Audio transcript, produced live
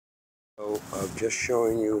So I'm just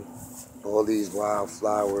showing you all these wild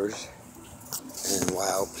flowers and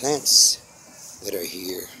wild plants that are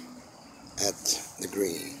here at the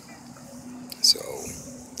green. So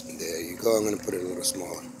there you go. I'm going to put it a little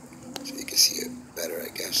smaller so you can see it better, I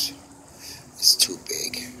guess. It's too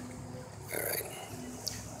big. Alright.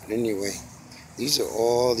 But anyway, these are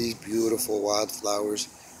all these beautiful wildflowers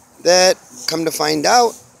that, come to find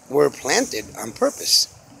out, were planted on purpose.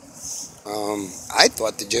 I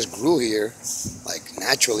thought they just grew here, like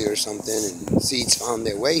naturally or something, and seeds found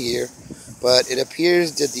their way here. But it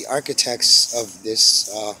appears that the architects of this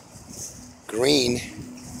green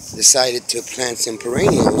decided to plant some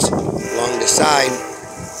perennials along the side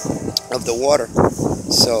of the water.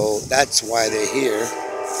 So that's why they're here,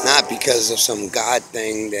 not because of some God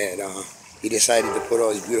thing that he decided to put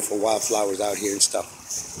all these beautiful wildflowers out here and stuff.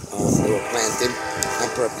 They were planted on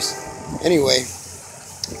purpose. Anyway,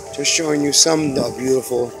 just showing you some of the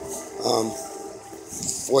beautiful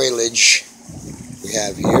foliage we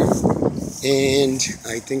have here. And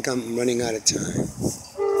I think I'm running out of time.